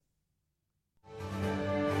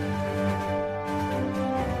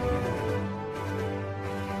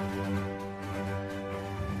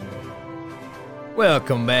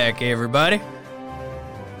Welcome back, everybody.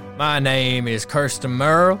 My name is Kirsten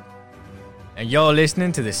Merle, and you're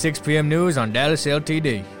listening to the 6 p.m. news on Dallas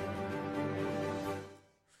LTD.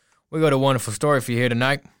 We got a wonderful story for you here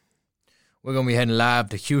tonight. We're going to be heading live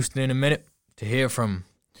to Houston in a minute to hear from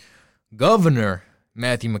Governor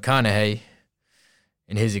Matthew McConaughey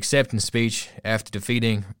in his acceptance speech after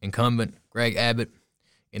defeating incumbent Greg Abbott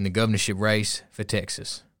in the governorship race for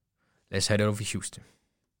Texas. Let's head over to Houston.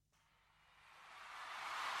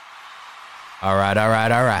 All right.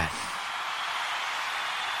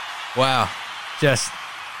 Wow.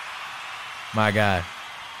 My God.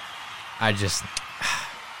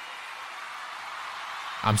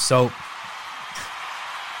 I'm so...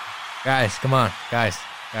 Guys, come on. Guys.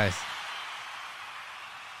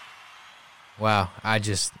 Wow.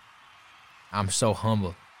 I'm so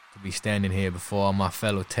humbled to be standing here before all my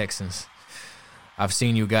fellow Texans. I've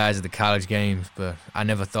seen you guys at the college games, but I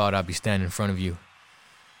never thought I'd be standing in front of you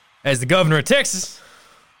as the governor of Texas,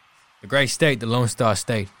 the great state, the Lone Star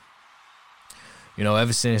State. You know,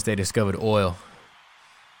 ever since they discovered oil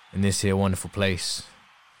in this here wonderful place,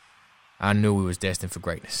 I knew we was destined for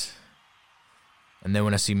greatness. And then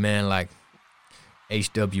when I see men like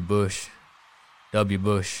H.W. Bush, W.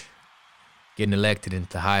 Bush, getting elected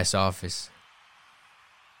into the highest office,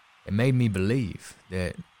 it made me believe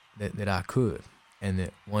that I could, and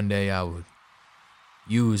that one day I would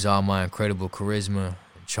use all my incredible charisma,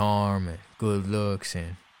 charm and good looks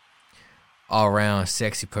and all-around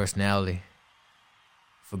sexy personality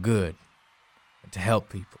for good and to help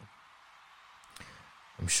people.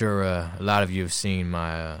 I'm sure a lot of you have seen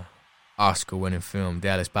my Oscar-winning film,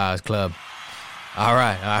 Dallas Buyers Club. All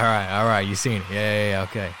right. You seen it? Yeah,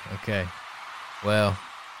 okay. Well,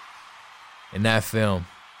 in that film,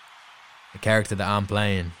 the character that I'm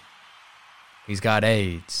playing, he's got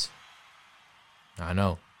AIDS. I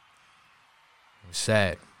know. It was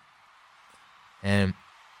sad. And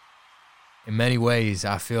in many ways,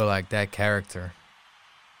 I feel like that character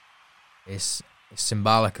is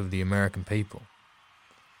symbolic of the American people.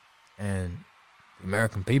 And the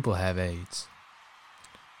American people have AIDS.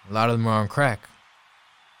 A lot of them are on crack.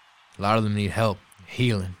 A lot of them need help,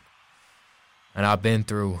 healing. And I've been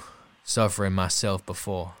through suffering myself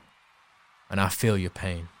before. And I feel your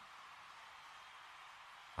pain.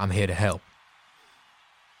 I'm here to help.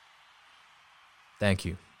 Thank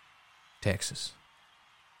you, Texas.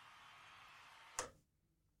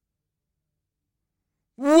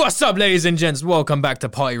 What's up, ladies and gents? Welcome back to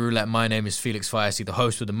Party Roulette. My name is Felix Firesy, the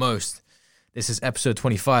host with the most. This is episode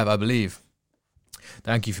 25, I believe.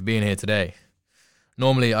 Thank you for being here today.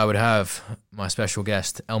 Normally, I would have my special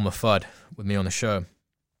guest, Elmer Fudd, with me on the show.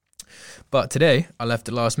 But today, I left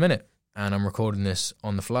it last minute, and I'm recording this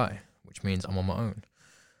on the fly, which means I'm on my own.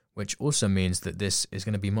 Which also means that this is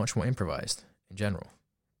going to be much more improvised in general.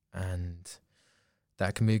 And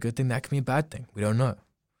that can be a good thing, that can be a bad thing. We don't know.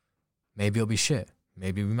 Maybe it'll be shit.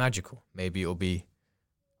 Maybe it'll be magical. Maybe it'll be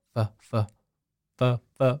fun.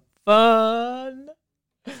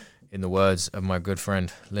 In the words of my good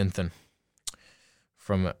friend Linton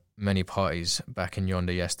from many parties back in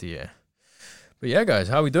yonder yesteryear. But yeah, guys,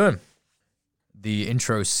 how we doing? The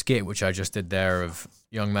intro skit, which I just did there of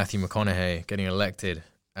young Matthew McConaughey getting elected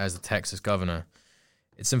as the Texas governor,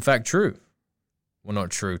 it's in fact true. Well,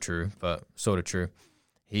 not true, but sort of true.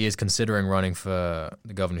 He is considering running for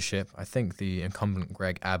the governorship. I think the incumbent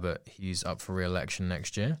Greg Abbott, he's up for re-election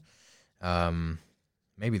next year.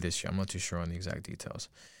 Maybe this year. I'm not too sure on the exact details.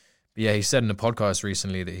 But yeah, he said in a podcast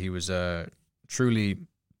recently that he was truly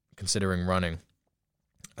considering running.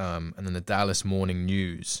 And then the Dallas Morning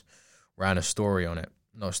News ran a story on it.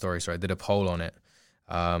 Did a poll on it.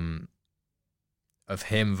 Of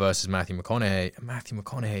him versus Matthew McConaughey. Matthew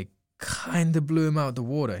McConaughey kind of blew him out of the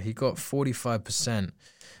water. He got 45%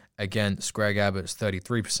 against Greg Abbott's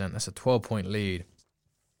 33%. That's a 12-point lead.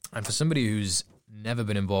 And for somebody who's never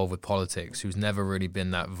been involved with politics, who's never really been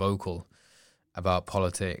that vocal about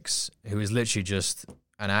politics, who is literally just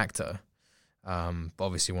an actor, but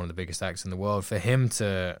obviously one of the biggest actors in the world, for him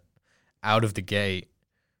to, out of the gate,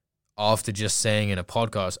 after just saying in a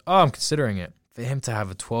podcast, I'm considering it, for him to have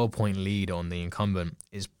a 12-point lead on the incumbent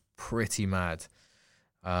is pretty mad.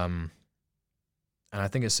 And I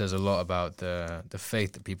think it says a lot about the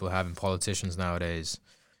faith that people have in politicians nowadays.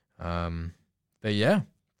 But yeah,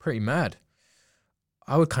 pretty mad.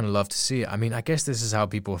 I would kind of love to see it. I mean, I guess this is how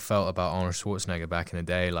people felt about Arnold Schwarzenegger back in the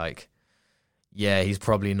day. Like, yeah, he's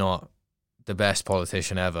probably not the best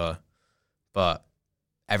politician ever, but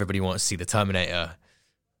everybody wants to see the Terminator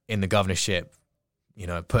in the governorship, you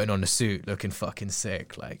know, putting on the suit, looking fucking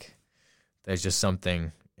sick. Like, there's just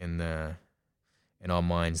something in our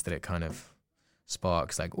minds that it kind of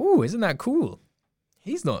sparks like, "Ooh, isn't that cool?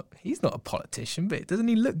 He's not a politician, but doesn't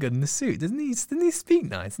he look good in the suit? Doesn't he speak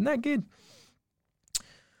nice? Isn't that good?"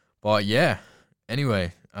 But yeah,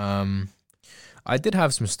 anyway, I did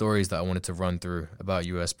have some stories that I wanted to run through about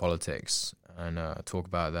US politics and talk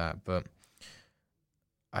about that, but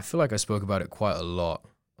I feel like I spoke about it quite a lot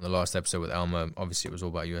on the last episode with Elmer. Obviously, it was all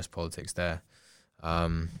about US politics there.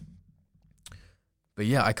 But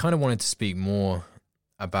yeah, I kind of wanted to speak more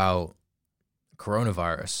about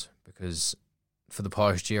coronavirus because for the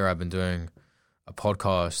past year, I've been doing a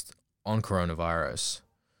podcast on coronavirus.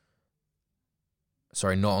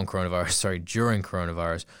 Sorry, not on coronavirus. Sorry, during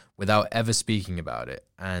coronavirus, without ever speaking about it.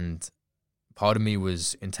 And part of me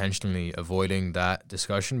was intentionally avoiding that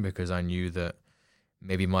discussion because I knew that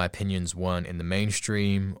maybe my opinions weren't in the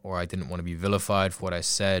mainstream, or I didn't want to be vilified for what I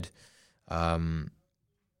said. And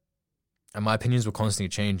my opinions were constantly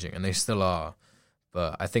changing, and they still are.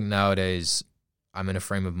 But I think nowadays I'm in a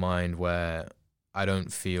frame of mind where I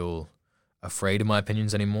don't feel afraid of my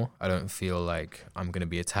opinions anymore. I don't feel like I'm going to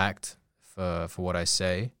be attacked for what I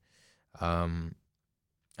say. And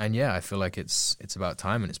yeah, I feel like it's about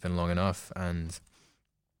time, and it's been long enough. And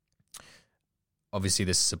obviously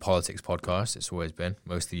this is a politics podcast. It's always been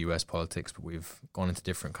mostly US politics, but we've gone into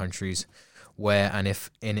different countries where and if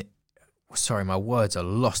in it, sorry, my words are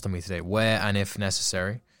lost on me today. Where and if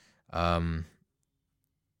necessary.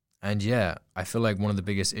 And yeah, I feel like one of the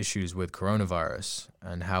biggest issues with coronavirus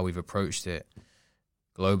and how we've approached it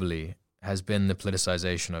globally has been the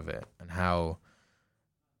politicization of it and how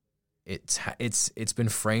it's been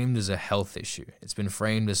framed as a health issue. It's been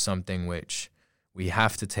framed as something which we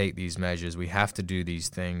have to take these measures, we have to do these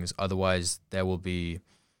things, otherwise there will be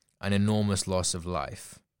an enormous loss of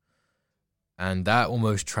life. And that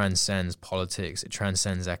almost transcends politics, it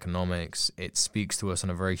transcends economics, it speaks to us on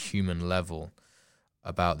a very human level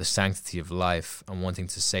about the sanctity of life and wanting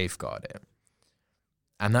to safeguard it.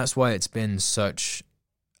 And that's why it's been such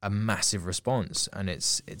a massive response, and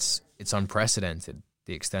it's unprecedented,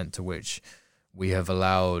 the extent to which we have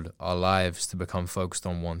allowed our lives to become focused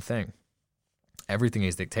on one thing. Everything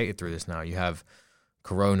is dictated through this now. You have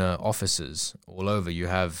corona officers all over. You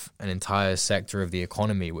have an entire sector of the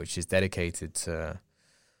economy which is dedicated to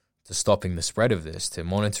stopping the spread of this, to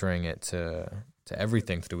monitoring it, to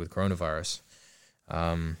everything to do with coronavirus.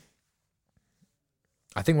 I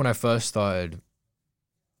think when I first started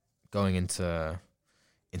going into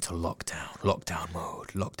lockdown mode,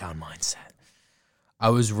 lockdown mindset, I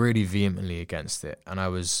was really vehemently against it. And I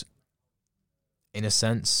was, in a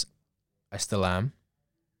sense, I still am,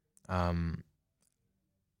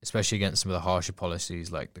 especially against some of the harsher policies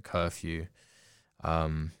like the curfew,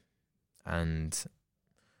 and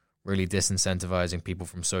really disincentivizing people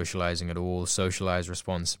from socializing at all, socialize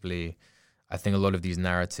responsibly. I think a lot of these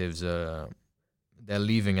narratives they're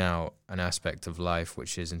leaving out an aspect of life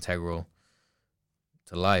which is integral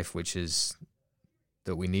to life, which is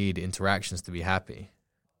that we need interactions to be happy.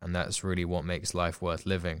 And that's really what makes life worth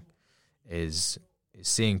living, is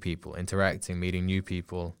seeing people, interacting, meeting new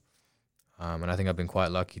people. And I think I've been quite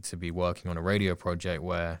lucky to be working on a radio project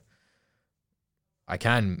where I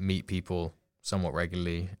can meet people somewhat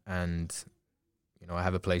regularly, and I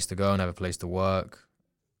have a place to go and have a place to work.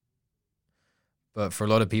 But for a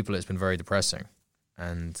lot of people, it's been very depressing.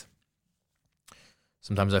 And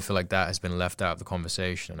sometimes I feel like that has been left out of the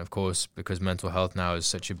conversation. And of course, because mental health now is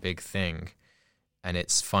such a big thing, and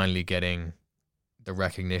it's finally getting the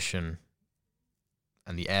recognition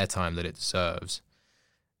and the airtime that it deserves,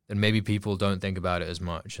 then maybe people don't think about it as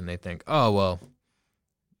much. And they think, oh, well,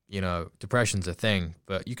 depression's a thing,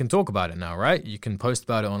 but you can talk about it now, right? You can post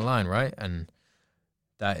about it online, right? And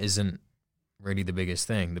that isn't really the biggest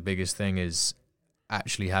thing. The biggest thing is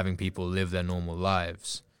actually having people live their normal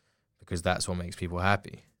lives, because that's what makes people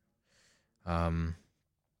happy.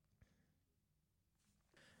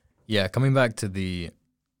 Yeah, coming back to the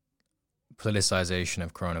politicization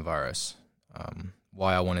of coronavirus,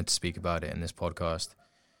 why I wanted to speak about it in this podcast.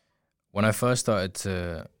 When I first started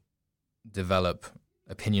to develop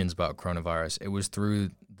opinions about coronavirus, it was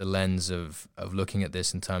through the lens of looking at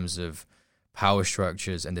this in terms of power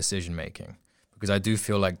structures and decision making, because I do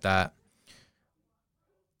feel like that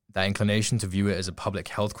inclination to view it as a public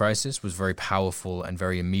health crisis was very powerful and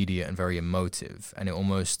very immediate and very emotive, and it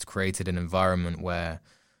almost created an environment where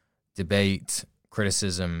debate,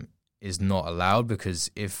 criticism is not allowed,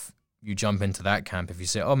 because if you jump into that camp, if you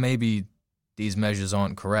say, oh, maybe these measures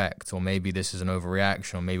aren't correct, or maybe this is an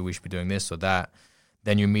overreaction, or maybe we should be doing this or that,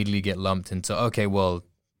 then you immediately get lumped into, okay, well,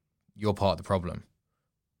 you're part of the problem,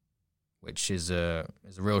 which is a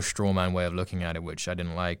real straw man way of looking at it, which I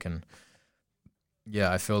didn't like. And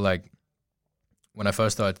yeah, I feel like when I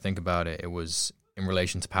first started to think about it, it was in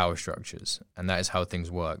relation to power structures, and that is how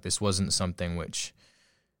things work. This wasn't something which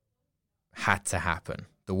had to happen.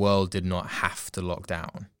 The world did not have to lock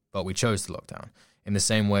down, but we chose to lock down. In the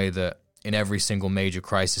same way that in every single major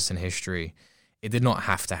crisis in history, it did not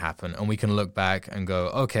have to happen. And we can look back and go,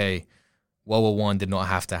 okay, World War I did not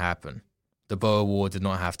have to happen. The Boer War did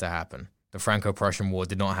not have to happen. The Franco-Prussian War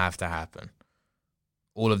did not have to happen.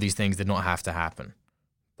 All of these things did not have to happen,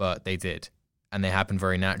 but they did. And they happened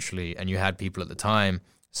very naturally. And you had people at the time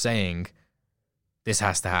saying, this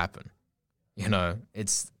has to happen. You know,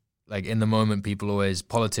 it's like in the moment, people always,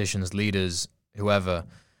 politicians, leaders, whoever,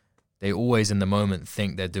 they always in the moment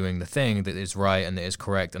think they're doing the thing that is right and that is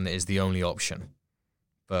correct and that is the only option.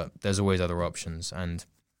 But there's always other options. And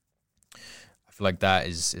I feel like that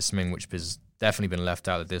is something which has definitely been left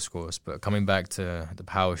out of the discourse. But coming back to the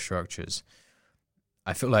power structures,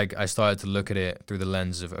 I feel like I started to look at it through the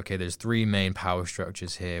lens of, okay, there's three main power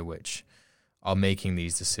structures here which are making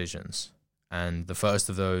these decisions. And the first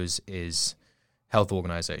of those is health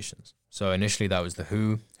organizations. So initially that was the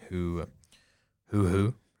WHO,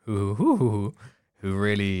 who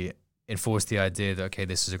really enforced the idea that, okay,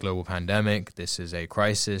 this is a global pandemic, this is a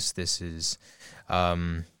crisis, this is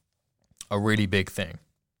a really big thing,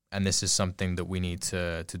 and this is something that we need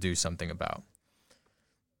to do something about.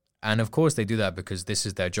 And of course they do that because this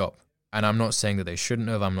is their job. And I'm not saying that they shouldn't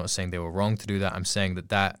have, I'm not saying they were wrong to do that, I'm saying that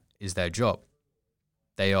that is their job.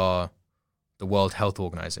 They are the World Health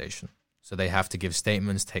Organization. So they have to give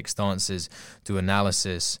statements, take stances, do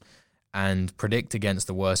analysis, and predict against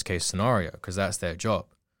the worst case scenario, because that's their job.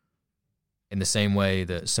 In the same way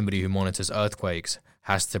that somebody who monitors earthquakes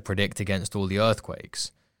has to predict against all the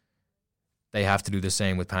earthquakes, they have to do the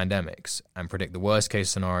same with pandemics and predict the worst case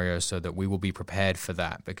scenario so that we will be prepared for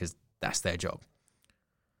that, because that's their job.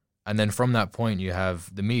 And then from that point, you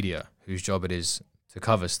have the media, whose job it is to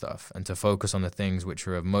cover stuff and to focus on the things which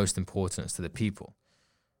are of most importance to the people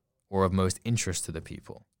or of most interest to the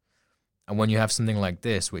people. And when you have something like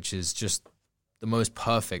this, which is just the most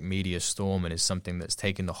perfect media storm and is something that's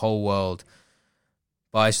taken the whole world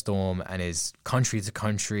by storm and is country to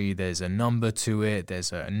country, there's a number to it,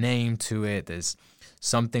 there's a name to it, there's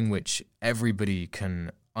something which everybody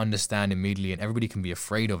can understand immediately and everybody can be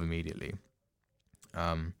afraid of immediately.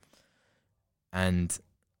 And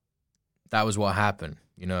that was what happened.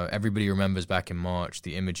 You know, everybody remembers back in March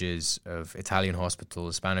the images of Italian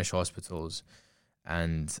hospitals, Spanish hospitals,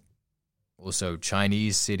 and also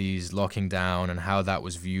Chinese cities locking down, and how that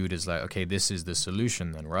was viewed as like, okay, this is the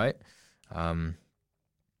solution then, right?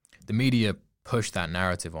 The media pushed that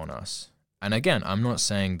narrative on us. And again, I'm not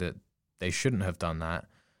saying that they shouldn't have done that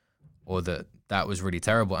or that that was really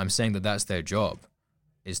terrible. I'm saying that that's their job,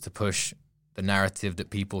 is to push the narrative that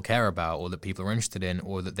people care about or that people are interested in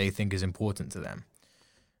or that they think is important to them.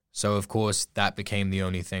 So, of course, that became the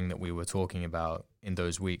only thing that we were talking about in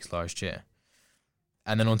those weeks last year.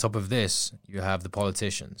 And then on top of this, you have the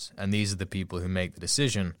politicians. And these are the people who make the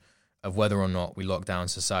decision of whether or not we lock down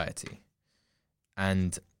society.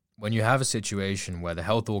 And when you have a situation where the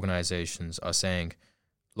health organizations are saying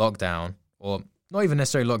lockdown, or not even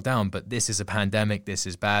necessarily lockdown, but this is a pandemic, this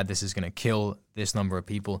is bad, this is going to kill this number of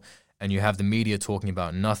people, and you have the media talking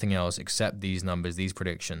about nothing else except these numbers, these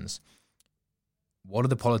predictions, what are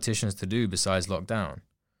the politicians to do besides lockdown?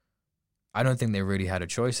 I don't think they really had a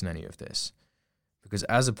choice in any of this. Because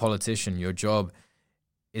as a politician, your job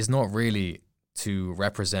is not really to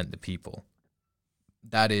represent the people.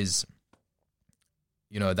 That is,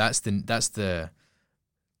 you know, that's the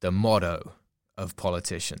motto of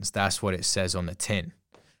politicians. That's what it says on the tin,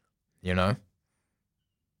 you know?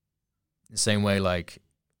 The same way like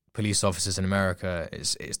police officers in America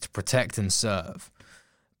is to protect and serve.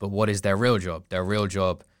 But what is their real job? Their real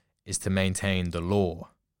job is to maintain the law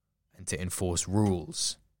and to enforce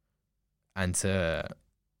rules and to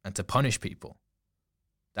punish people.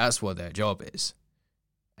 That's what their job is.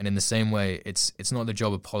 And in the same way, it's not the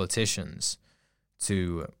job of politicians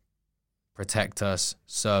to protect us,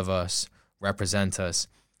 serve us, represent us.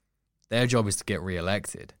 Their job is to get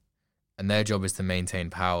reelected, and their job is to maintain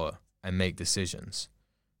power and make decisions.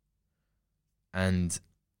 And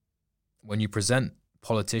when you present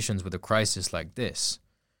politicians with a crisis like this,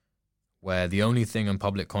 where the only thing in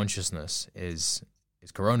public consciousness is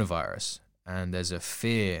coronavirus, and there's a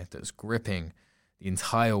fear that's gripping the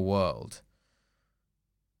entire world,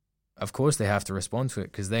 of course they have to respond to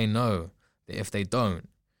it, because they know that if they don't,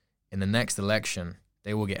 in the next election,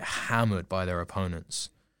 they will get hammered by their opponents.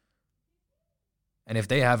 And if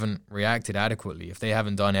they haven't reacted adequately, if they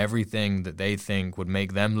haven't done everything that they think would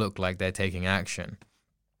make them look like they're taking action,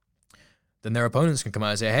 then their opponents can come out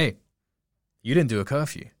and say, hey, You didn't do a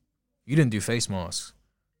curfew. You didn't do face masks.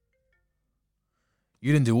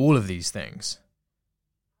 You didn't do all of these things.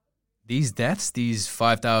 These deaths, these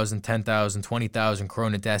 5,000, 10,000, 20,000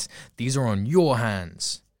 corona deaths, these are on your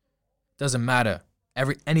hands. Doesn't matter.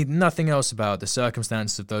 Nothing else about the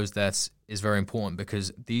circumstances of those deaths is very important,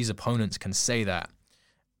 because these opponents can say that,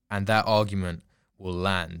 and that argument will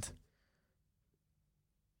land.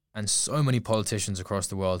 And so many politicians across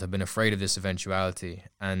the world have been afraid of this eventuality.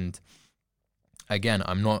 And again,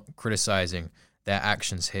 I'm not criticizing their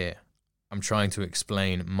actions here. I'm trying to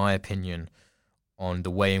explain my opinion on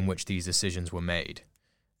the way in which these decisions were made,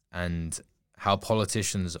 and how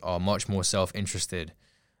politicians are much more self-interested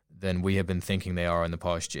than we have been thinking they are in the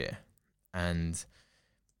past year. And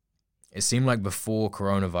it seemed like before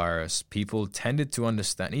coronavirus, people tended to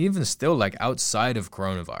understand, even still, like outside of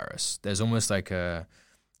coronavirus, there's almost like a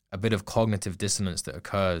bit of cognitive dissonance that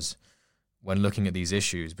occurs when looking at these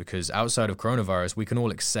issues, because outside of coronavirus, we can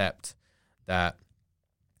all accept that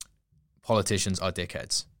politicians are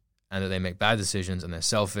dickheads and that they make bad decisions and they're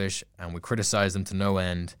selfish, and we criticize them to no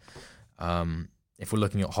end. If we're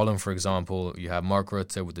looking at Holland, for example, you have Mark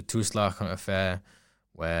Rutte with the Toeslagen affair,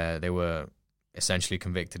 where they were essentially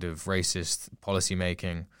convicted of racist policy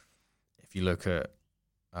making. If you look at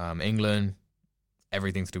England,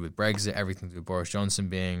 everything to do with Brexit, everything to do with Boris Johnson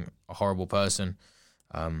being a horrible person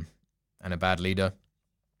and a bad leader.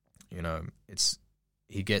 You know,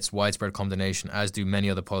 he gets widespread condemnation, as do many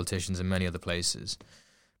other politicians in many other places.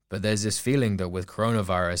 But there's this feeling that with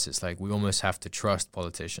coronavirus, it's like we almost have to trust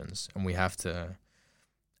politicians, and we have to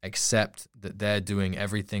accept that they're doing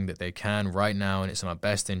everything that they can right now, and it's in our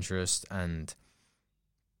best interest, and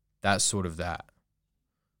that's sort of that.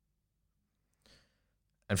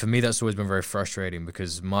 And for me, that's always been very frustrating,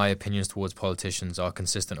 because my opinions towards politicians are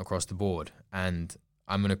consistent across the board, and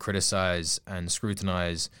I'm going to criticize and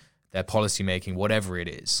scrutinize their policy making, whatever it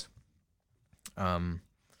is.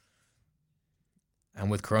 And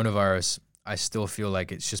with coronavirus, I still feel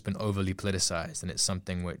like it's just been overly politicized, and it's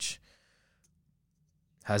something which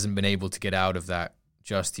hasn't been able to get out of that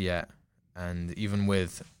just yet. And even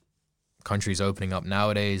with countries opening up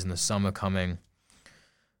nowadays and the summer coming,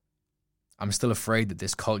 I'm still afraid that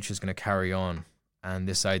this culture is going to carry on, and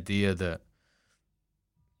this idea that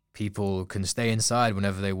people can stay inside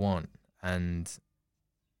whenever they want, and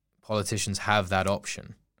politicians have that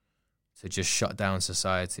option to just shut down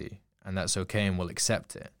society, and that's okay, and we'll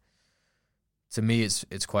accept it. To me,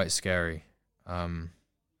 it's quite scary. I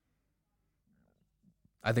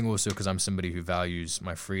think also because I'm somebody who values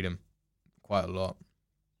my freedom quite a lot,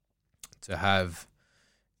 to have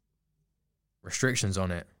restrictions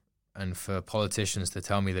on it, and for politicians to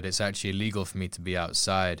tell me that it's actually illegal for me to be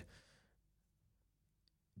outside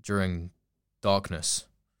during darkness,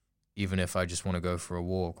 even if I just want to go for a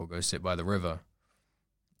walk or go sit by the river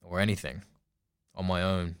or anything on my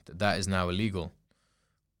own, that is now illegal.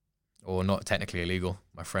 Or not technically illegal.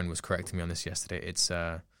 My friend was correcting me on this yesterday. It's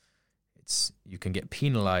you can get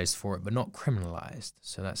penalized for it, but not criminalized.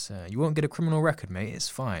 So that's you won't get a criminal record, mate. It's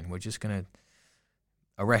fine. We're just gonna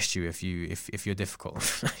arrest you if you're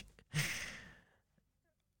difficult.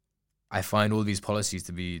 I find all these policies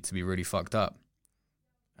to be really fucked up,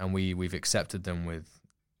 and we've accepted them with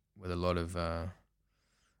a lot of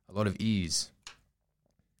ease.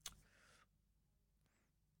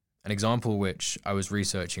 An example which I was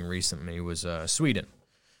researching recently was Sweden.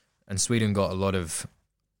 And Sweden got a lot of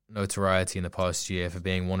notoriety in the past year for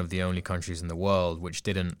being one of the only countries in the world which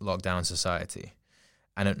didn't lock down society.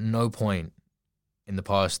 And at no point in the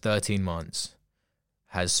past 13 months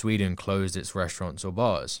has Sweden closed its restaurants or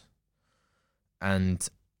bars. And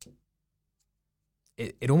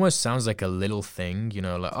it almost sounds like a little thing, you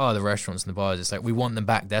know, like, oh, the restaurants and the bars. It's like we want them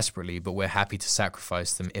back desperately, but we're happy to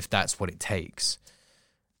sacrifice them if that's what it takes.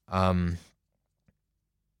 But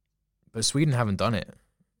Sweden haven't done it.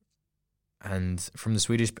 And from the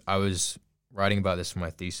Swedish, I was writing about this for my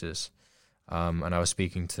thesis, and I was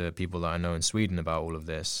speaking to people that I know in Sweden about all of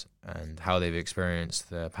this and how they've experienced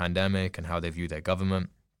the pandemic and how they view their government.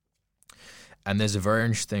 And there's a very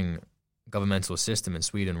interesting governmental system in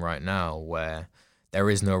Sweden right now where there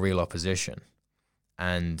is no real opposition.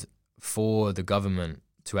 And for the government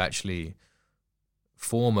to actually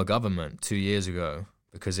form a government 2 years ago,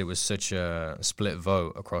 because it was such a split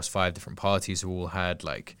vote across 5 different parties who all had,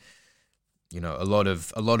 like, you know, a lot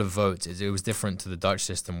of votes. It was different to the Dutch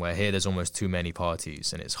system, where here there's almost too many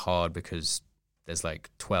parties, and it's hard because there's like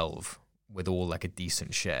 12 with all like a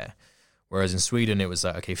decent share. Whereas in Sweden, it was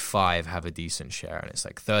like, okay, 5 have a decent share, and it's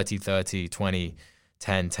like 30, 30, 20,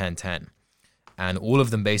 10, 10, 10. And all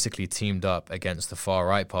of them basically teamed up against the far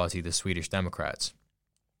right party, the Swedish Democrats.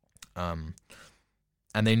 And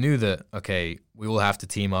they knew that, okay, we all have to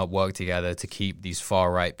team up, work together to keep these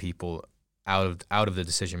far right people out of the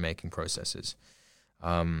decision making processes.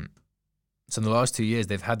 So in the last 2 years,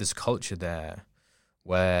 they've had this culture there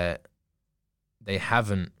where they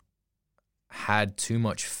haven't had too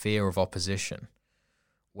much fear of opposition,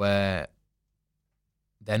 where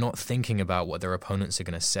they're not thinking about what their opponents are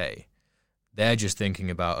going to say. They're just thinking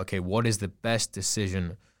about, okay, what is the best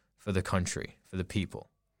decision for the country, for the people?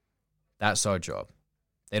 That's our job.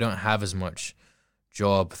 They don't have as much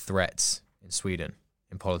job threats in Sweden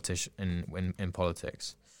in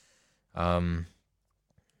politics.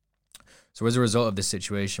 So as a result of this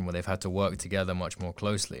situation where they've had to work together much more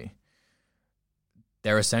closely,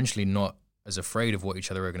 they're essentially not as afraid of what each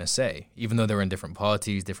other are going to say. Even though they're in different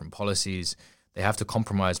parties, different policies, they have to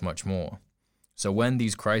compromise much more. So when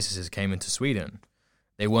these crises came into Sweden,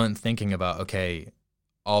 they weren't thinking about, okay,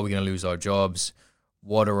 are we going to lose our jobs?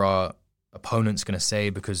 What are our opponents going to say?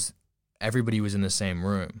 Because everybody was in the same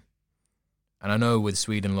room. And I know with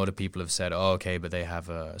Sweden, a lot of people have said, oh, okay, but they have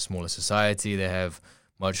a smaller society. They have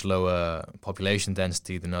much lower population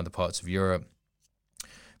density than other parts of Europe.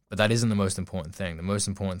 But that isn't the most important thing. The most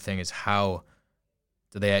important thing is how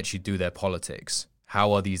do they actually do their politics?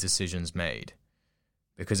 How are these decisions made?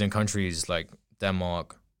 Because in countries like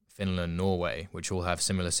Denmark, Finland, Norway, which all have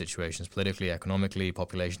similar situations politically, economically,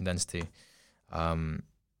 population density,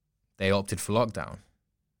 they opted for lockdown,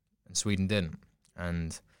 and Sweden didn't.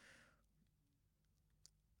 And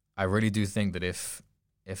I really do think that if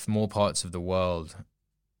more parts of the world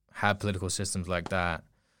had political systems like that,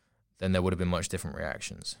 then there would have been much different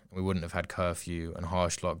reactions. We wouldn't have had curfew and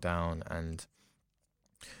harsh lockdown, and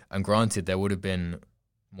granted, there would have been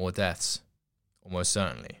more deaths, almost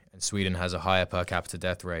certainly. And Sweden has a higher per capita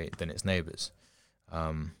death rate than its neighbors.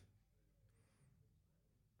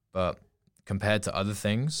 But compared to other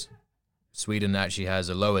things, Sweden actually has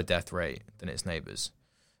a lower death rate than its neighbors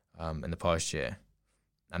in the past year.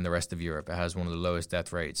 And the rest of Europe, it has one of the lowest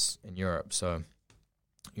death rates in Europe. So,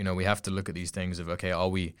 we have to look at these things of, okay, are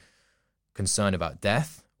we concerned about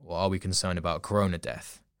death or are we concerned about corona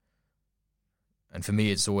death? And for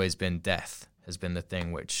me, it's always been death has been the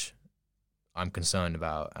thing which I'm concerned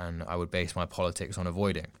about and I would base my politics on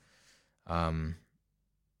avoiding. And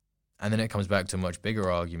then it comes back to a much bigger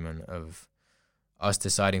argument of us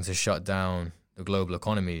deciding to shut down the global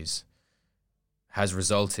economies has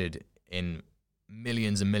resulted in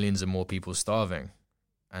millions and millions of more people starving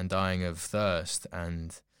and dying of thirst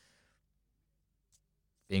and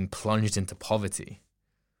being plunged into poverty.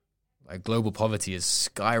 Like, global poverty has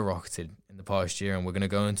skyrocketed in the past year, and we're going to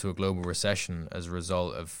go into a global recession as a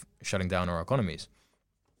result of shutting down our economies.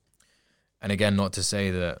 And again, not to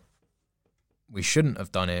say that we shouldn't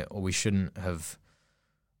have done it or we shouldn't have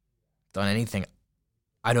done anything.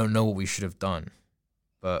 I don't know what we should have done.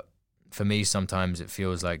 But for me, sometimes it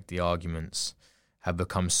feels like the arguments have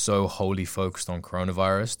become so wholly focused on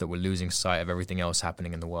coronavirus that we're losing sight of everything else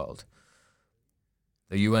happening in the world.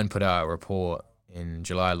 The UN put out a report in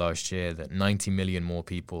July last year that 90 million more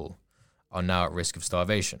people are now at risk of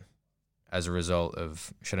starvation as a result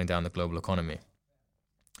of shutting down the global economy.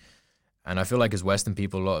 And I feel like as Western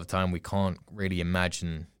people, a lot of the time, we can't really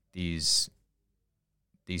imagine these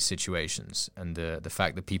situations and the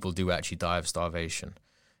fact that people do actually die of starvation.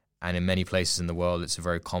 And in many places in the world, it's a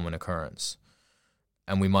very common occurrence.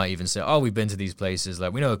 And we might even say, oh, we've been to these places.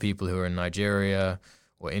 Like, we know people who are in Nigeria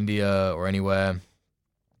or India or anywhere,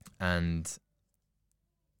 and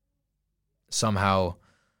somehow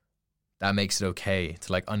that makes it okay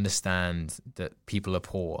to like understand that people are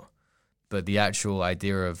poor. But the actual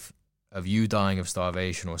idea of you dying of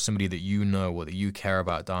starvation or somebody that you know or that you care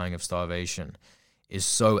about dying of starvation is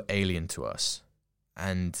so alien to us.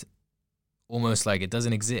 And almost like it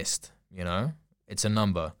doesn't exist, It's a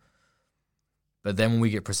number. But then when we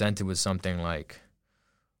get presented with something like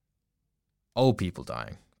old people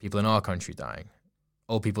dying, people in our country dying,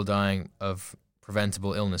 old people dying of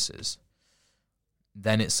preventable illnesses,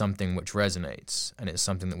 then it's something which resonates, and it's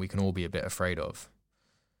something that we can all be a bit afraid of.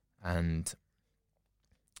 And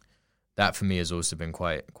that for me has also been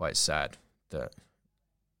quite sad, that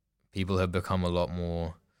people have become a lot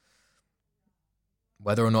more,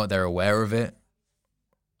 whether or not they're aware of it,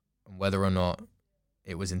 and whether or not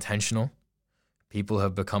it was intentional, people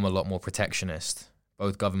have become a lot more protectionist.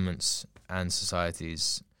 Both governments and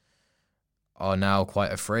societies are now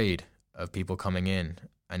quite afraid of people coming in.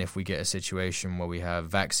 And if we get a situation where we have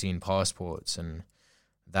vaccine passports, and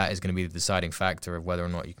that is going to be the deciding factor of whether or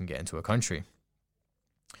not you can get into a country,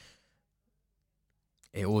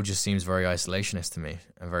 it all just seems very isolationist to me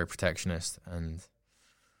and very protectionist. And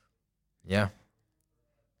yeah,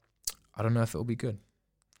 I don't know if it'll be good.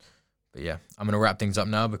 But yeah, I'm going to wrap things up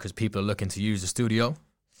now because people are looking to use the studio.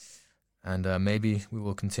 And maybe we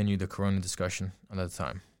will continue the corona discussion another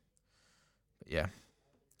time. But yeah,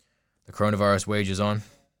 the coronavirus wage is on.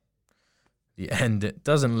 The end, it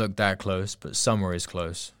doesn't look that close, but summer is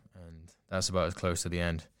close. And that's about as close to the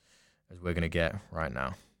end as we're going to get right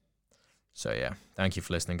now. So yeah, thank you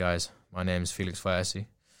for listening, guys. My name is Felix Fayassi,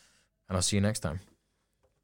 and I'll see you next time.